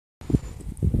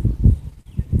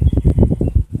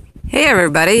Hey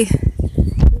everybody.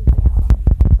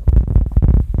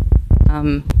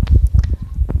 I'm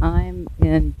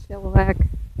in Chilliwack,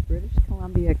 British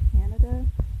Columbia, Canada.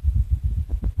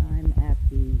 I'm at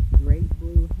the Great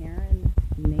Blue Heron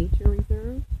Nature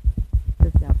Reserve,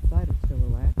 just outside of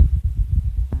Chilliwack.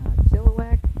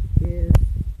 Chilliwack is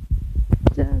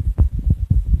just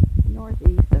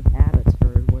northeast of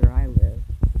Abbotsford, where I live.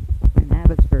 And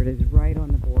Abbotsford is right on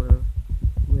the border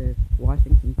with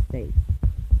Washington State.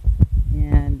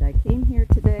 And I came here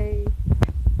today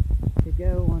to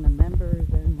go on a members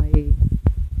only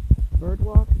bird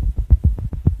walk.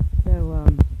 So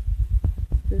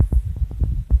this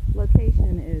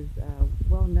location is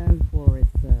well known for its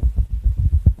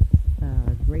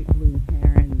great blue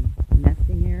heron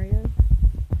nesting areas.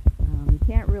 You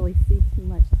can't really see too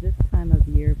much this time of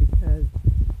year because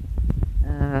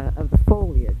of the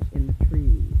foliage in the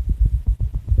trees.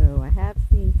 So I have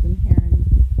seen some herons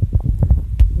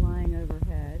flying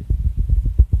overhead,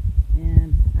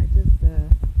 and I just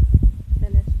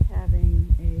finished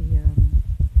having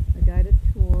a guided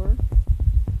tour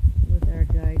with our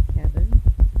guide Kevin,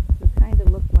 who kind of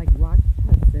looked like Rock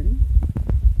Hudson,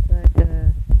 but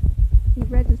he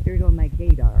registered on my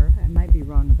gaydar. I might be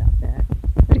wrong about that,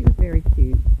 but he was very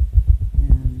cute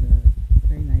and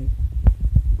very nice.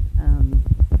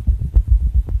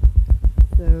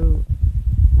 So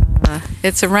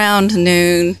it's around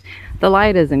noon. The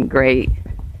light isn't great.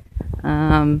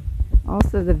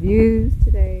 Also, the views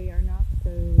today are not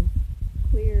so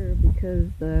clear because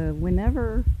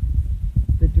whenever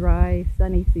the dry,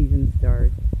 sunny season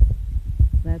starts,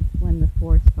 that's when the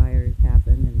forest fires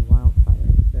happen and the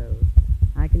wildfires. So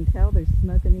I can tell there's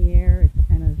smoke in the air. It's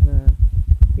kind of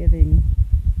giving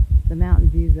the mountain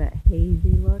views that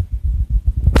hazy look.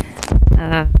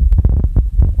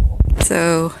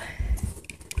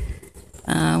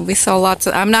 We saw lots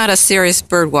of, I'm not a serious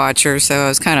bird watcher, so I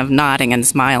was kind of nodding and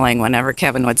smiling whenever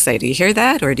Kevin would say, "Do you hear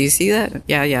that? Or do you see that?"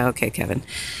 Yeah, okay, Kevin.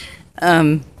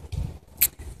 So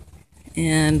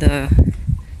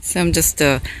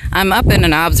I'm up in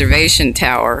an observation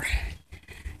tower,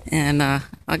 and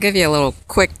I'll give you a little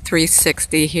quick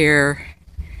 360 here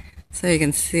so you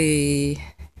can see.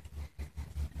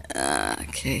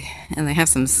 Okay, and they have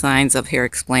some signs up here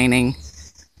explaining.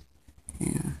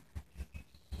 Yeah.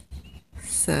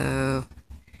 So,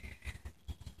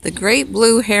 the Great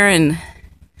Blue Heron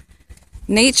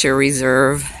Nature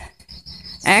Reserve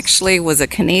actually was a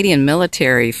Canadian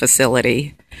military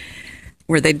facility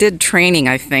where they did training,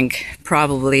 I think,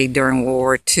 probably during World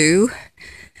War II.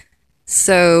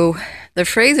 So, the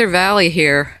Fraser Valley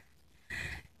here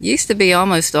used to be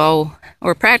almost all,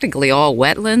 or practically all,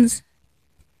 wetlands,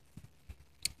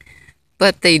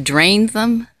 but they drained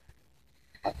them.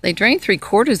 They drained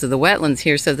 3/4 of the wetlands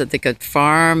here so that they could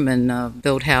farm and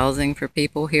build housing for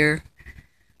people here.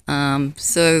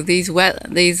 So these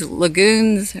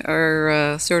lagoons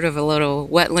are sort of a little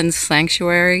wetland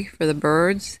sanctuary for the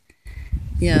birds.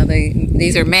 Yeah,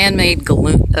 these are man-made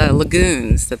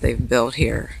lagoons that they've built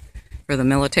here for the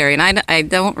military. And I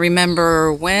don't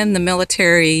remember when the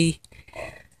military,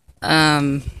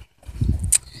 when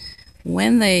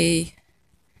they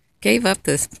gave up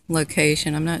this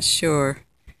location. I'm not sure.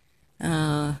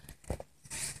 So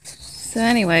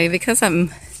anyway, because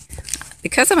I'm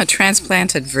a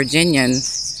transplanted Virginian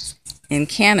in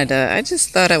Canada, I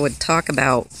just thought I would talk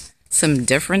about some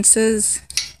differences.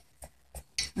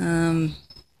 Oh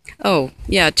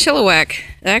yeah, Chilliwack.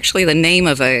 Actually, the name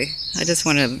of I just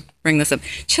want to bring this up.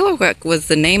 Chilliwack was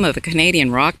the name of a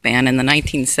Canadian rock band in the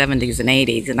 1970s and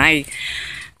 80s, and I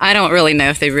don't really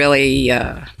know if they really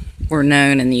were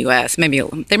known in the U.S. Maybe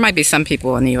there might be some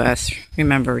people in the U.S.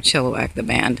 remember Chilliwack, the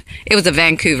band. It was a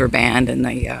Vancouver band, and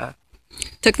they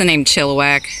took the name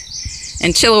Chilliwack.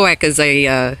 And Chilliwack is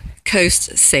a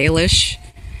Coast Salish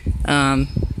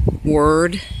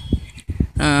word.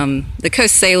 The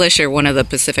Coast Salish are one of the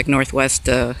Pacific Northwest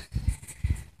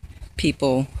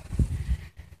people,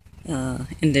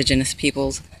 indigenous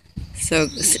peoples. So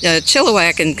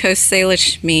Chilliwack in Coast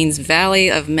Salish means Valley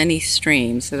of Many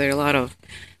Streams. So there are a lot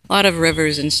of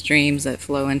rivers and streams that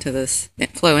flow into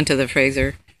the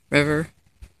Fraser River.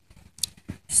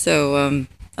 So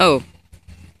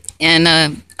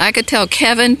I could tell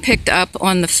Kevin picked up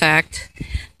on the fact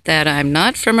that I'm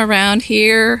not from around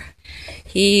here.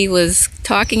 He was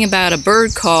talking about a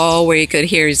bird call where you could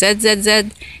hear Z, Z,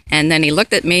 Z, and then he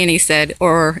looked at me and he said,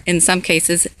 or in some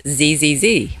cases, Z, Z,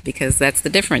 Z, because that's the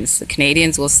difference. The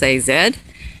Canadians will say Z,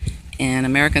 and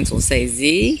Americans will say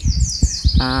Z.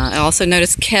 I also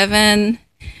noticed Kevin,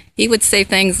 he would say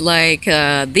things like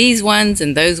these ones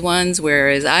and those ones,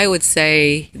 whereas I would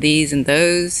say these and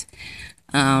those.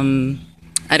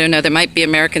 I don't know. There might be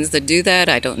Americans that do that.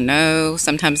 I don't know.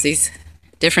 Sometimes these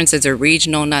differences are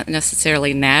regional, not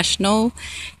necessarily national.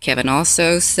 Kevin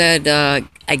also said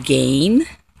again,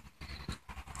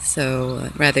 so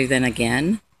rather than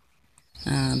again.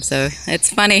 So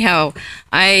it's funny how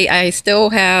I still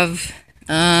have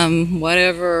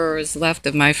whatever is left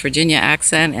of my Virginia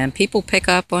accent, and people pick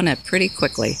up on it pretty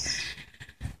quickly.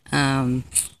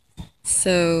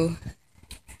 So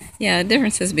yeah,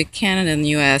 differences between Canada and the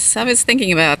U.S. I was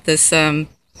thinking about this, the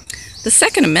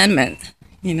Second Amendment.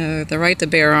 You know, the right to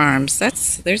bear arms.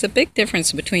 There's a big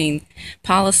difference between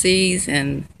policies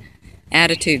and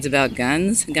attitudes about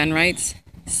guns, gun rights.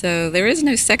 So there is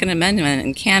no Second Amendment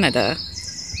in Canada,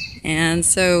 and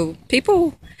so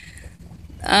people,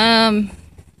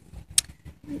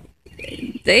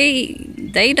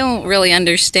 they don't really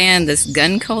understand this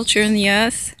gun culture in the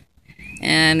U.S.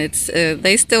 And it's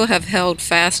they still have held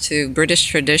fast to British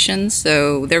traditions,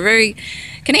 so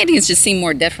Canadians just seem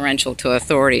more deferential to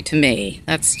authority to me.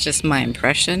 That's just my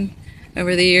impression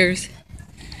over the years.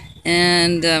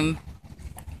 And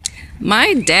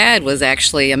my dad was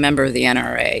actually a member of the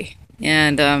NRA,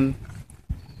 and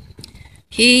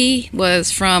he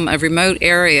was from a remote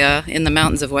area in the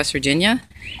mountains of West Virginia,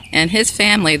 and his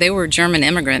family, they were German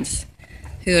immigrants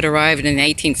who had arrived in the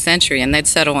 18th century, and they'd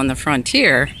settle on the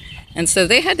frontier. And so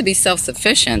they had to be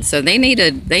self-sufficient. So they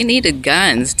needed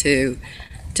guns to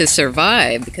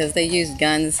survive, because they used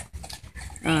guns.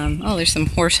 Oh, there's some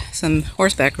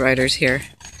horseback riders here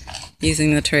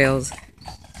using the trails.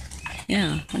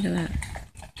 Yeah, look at that.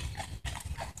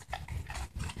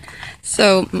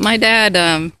 So my dad,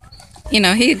 you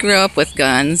know, he grew up with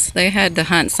guns. They had to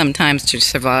hunt sometimes to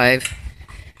survive,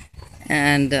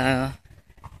 and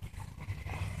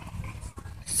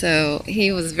so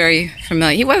he was very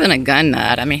familiar. He wasn't a gun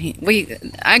nut. I mean,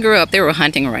 I grew up, there were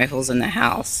hunting rifles in the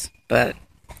house, but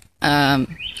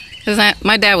because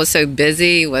my dad was so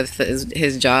busy with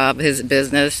his job, his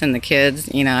business, and the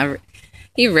kids, you know,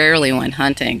 he rarely went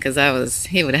hunting, because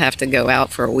he would have to go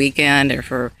out for a weekend or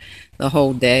for the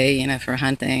whole day, you know, for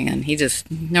hunting, and he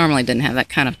just normally didn't have that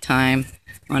kind of time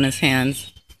on his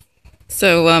hands.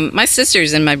 So my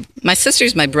sisters,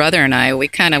 my brother and I, we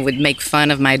kind of would make fun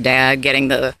of my dad getting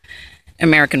the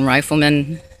American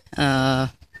Rifleman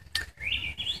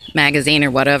magazine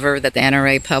or whatever that the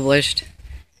NRA published.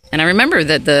 And I remember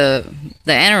that the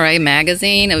NRA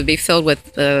magazine, it would be filled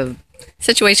with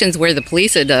situations where the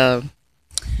police had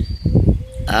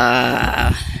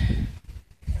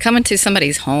come into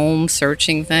somebody's home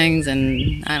searching things,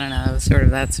 and I don't know,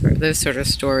 those sort of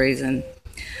stories. And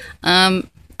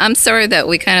I'm sorry that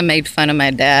we kind of made fun of my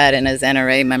dad and his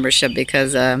NRA membership,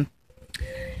 because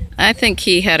I think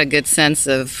he had a good sense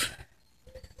of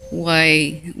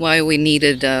why we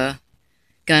needed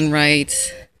gun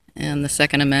rights and the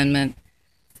Second Amendment.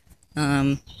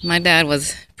 My dad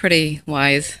was a pretty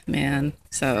wise man,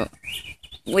 so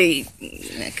he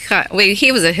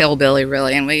was a hillbilly,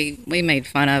 really, and we made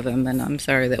fun of him, and I'm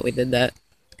sorry that we did that,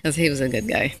 because he was a good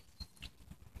guy.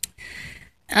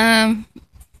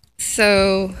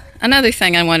 So another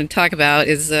thing I want to talk about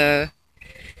is I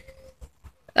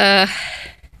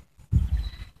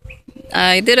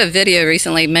did a video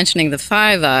recently mentioning the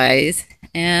Five Eyes,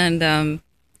 and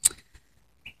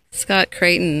Scott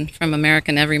Creighton from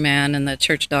American Everyman and the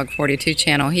Church Dog 42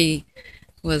 channel, he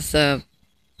was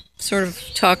sort of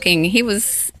talking. He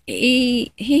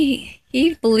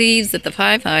believes that the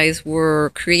Five Eyes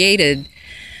were created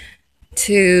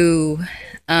to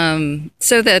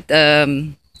so that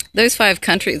those five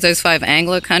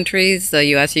Anglo countries, the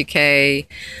U.S., UK,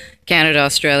 Canada,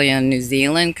 Australia, and New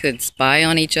Zealand, could spy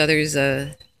on each other's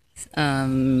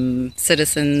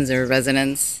citizens or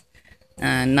residents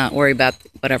and not worry about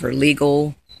whatever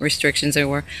legal restrictions there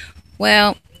were.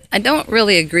 Well, I don't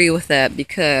really agree with that,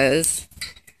 because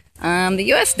the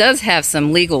U.S. does have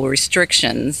some legal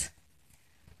restrictions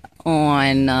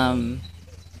on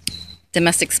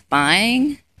domestic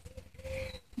spying,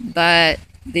 but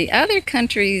the other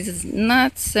countries,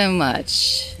 not so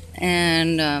much.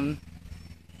 And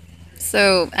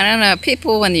so, I don't know,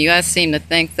 people in the U.S. seem to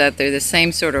think that they're the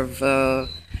same sort of,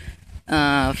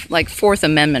 like Fourth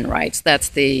Amendment rights. That's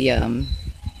the,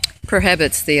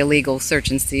 prohibits the illegal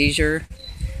search and seizure.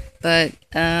 But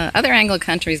other Anglo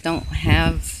countries don't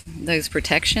have those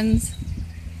protections,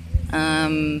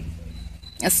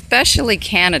 especially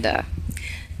Canada.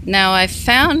 Now, I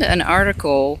found an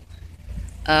article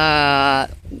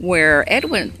where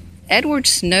Edward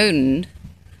Snowden,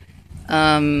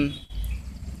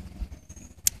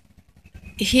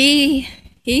 he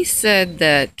said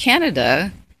that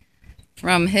Canada,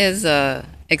 from his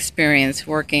experience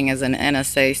working as an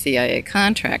NSA CIA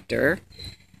contractor,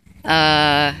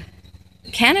 Uh,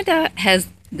 Canada has,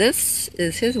 this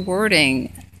is his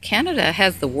wording, Canada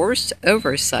has the worst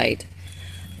oversight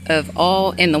of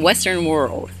all in the Western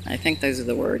world. I think those are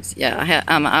the words. Yeah,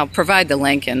 I'll provide the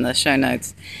link in the show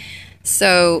notes.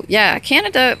 So, yeah,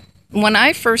 Canada, when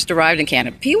I first arrived in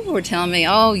Canada, people were telling me,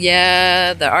 oh,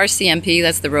 yeah, the RCMP,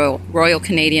 that's the Royal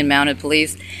Canadian Mounted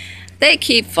Police, they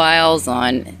keep files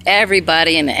on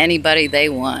everybody and anybody they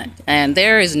want, and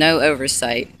there is no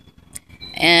oversight.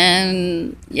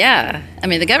 And yeah, I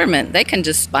mean, the government, they can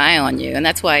just spy on you. And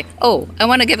that's why, oh, I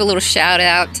want to give a little shout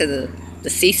out to the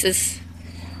CSIS,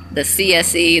 the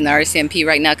CSE, and the RCMP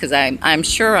right now, because I'm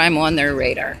sure I'm on their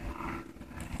radar.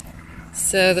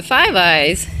 So the Five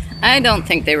Eyes, I don't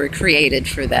think they were created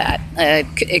for that.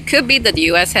 It could be that the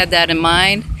U.S. had that in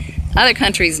mind. Other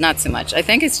countries, not so much. I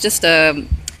think it's just a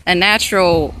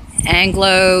natural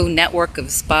Anglo network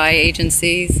of spy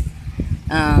agencies.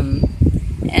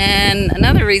 And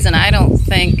another reason I don't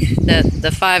think that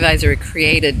the Five Eyes are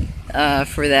created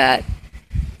for that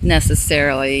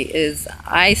necessarily is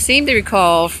I seem to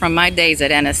recall from my days at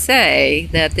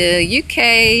NSA that the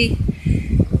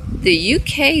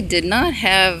UK did not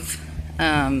have,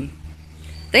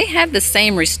 they had the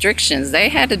same restrictions. They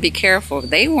had to be careful.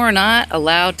 They were not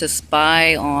allowed to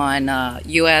spy on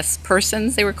U.S.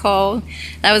 persons, they were called.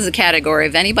 That was a category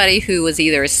of anybody who was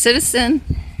either a citizen,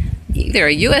 either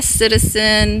a U.S.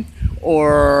 citizen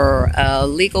or a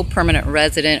legal permanent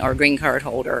resident or green card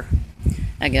holder,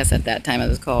 I guess at that time it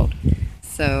was called.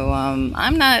 So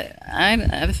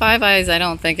the Five Eyes, I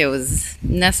don't think it was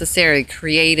necessarily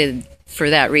created for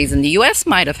that reason. The U.S.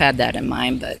 might have had that in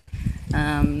mind, but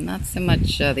not so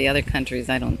much the other countries,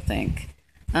 I don't think.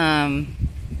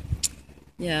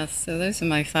 Yeah, so those are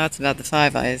my thoughts about the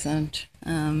Five Eyes.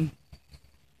 And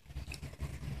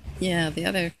yeah, the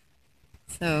other,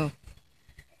 so...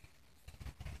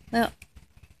 Well,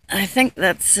 I think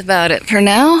that's about it for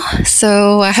now.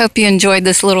 So I hope you enjoyed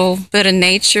this little bit of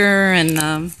nature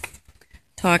and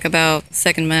talk about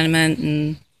Second Amendment.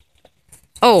 And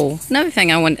oh, another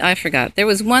thing I forgot. There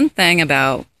was one thing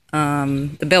about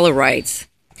the Bill of Rights.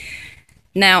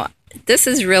 Now, this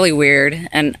is really weird,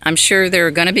 and I'm sure there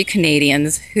are going to be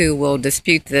Canadians who will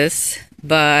dispute this,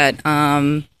 but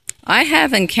I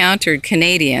have encountered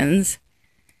Canadians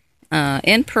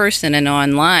in person and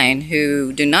online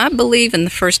who do not believe in the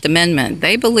First Amendment.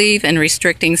 They believe in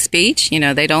restricting speech. You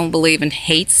know, they don't believe in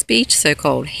hate speech,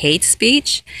 so-called hate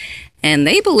speech, and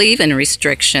they believe in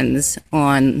restrictions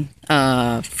on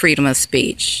freedom of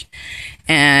speech.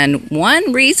 And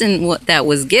one reason that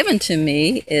was given to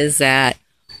me is that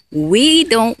we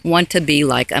don't want to be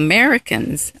like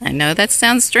Americans. I know that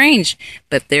sounds strange,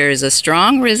 but there is a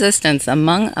strong resistance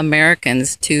among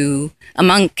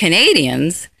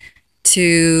Canadians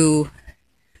to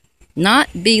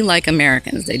not be like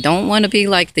Americans. They don't want to be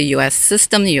like the U.S.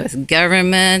 system, the U.S.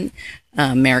 government,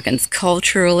 Americans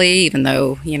culturally, even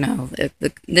though, you know,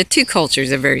 the two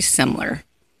cultures are very similar.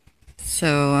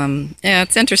 So, yeah,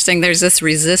 it's interesting. There's this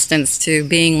resistance to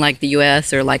being like the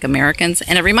U.S. or like Americans.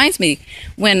 And it reminds me,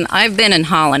 when I've been in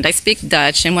Holland, I speak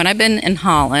Dutch, and when I've been in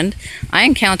Holland, I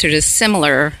encountered a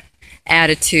similar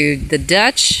attitude. The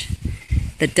Dutch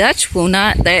will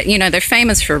not, they're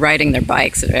famous for riding their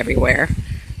bikes everywhere,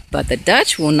 but the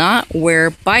Dutch will not wear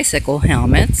bicycle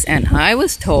helmets, and I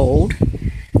was told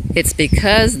it's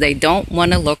because they don't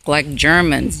want to look like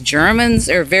Germans. Germans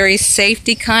are very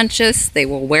safety conscious. They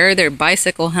will wear their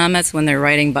bicycle helmets when they're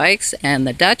riding bikes, and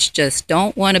the Dutch just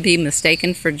don't want to be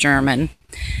mistaken for German.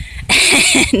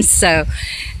 And so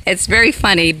it's very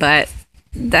funny, but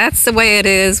that's the way it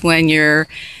is when you're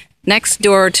next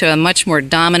door to a much more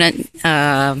dominant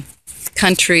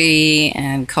country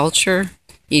and culture.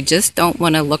 You just don't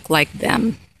want to look like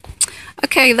them.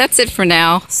 Okay, that's it for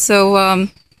now. So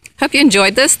hope you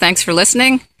enjoyed this. Thanks for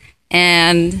listening,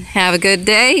 and have a good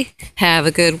day, have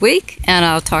a good week, and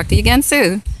I'll talk to you again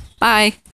soon. Bye.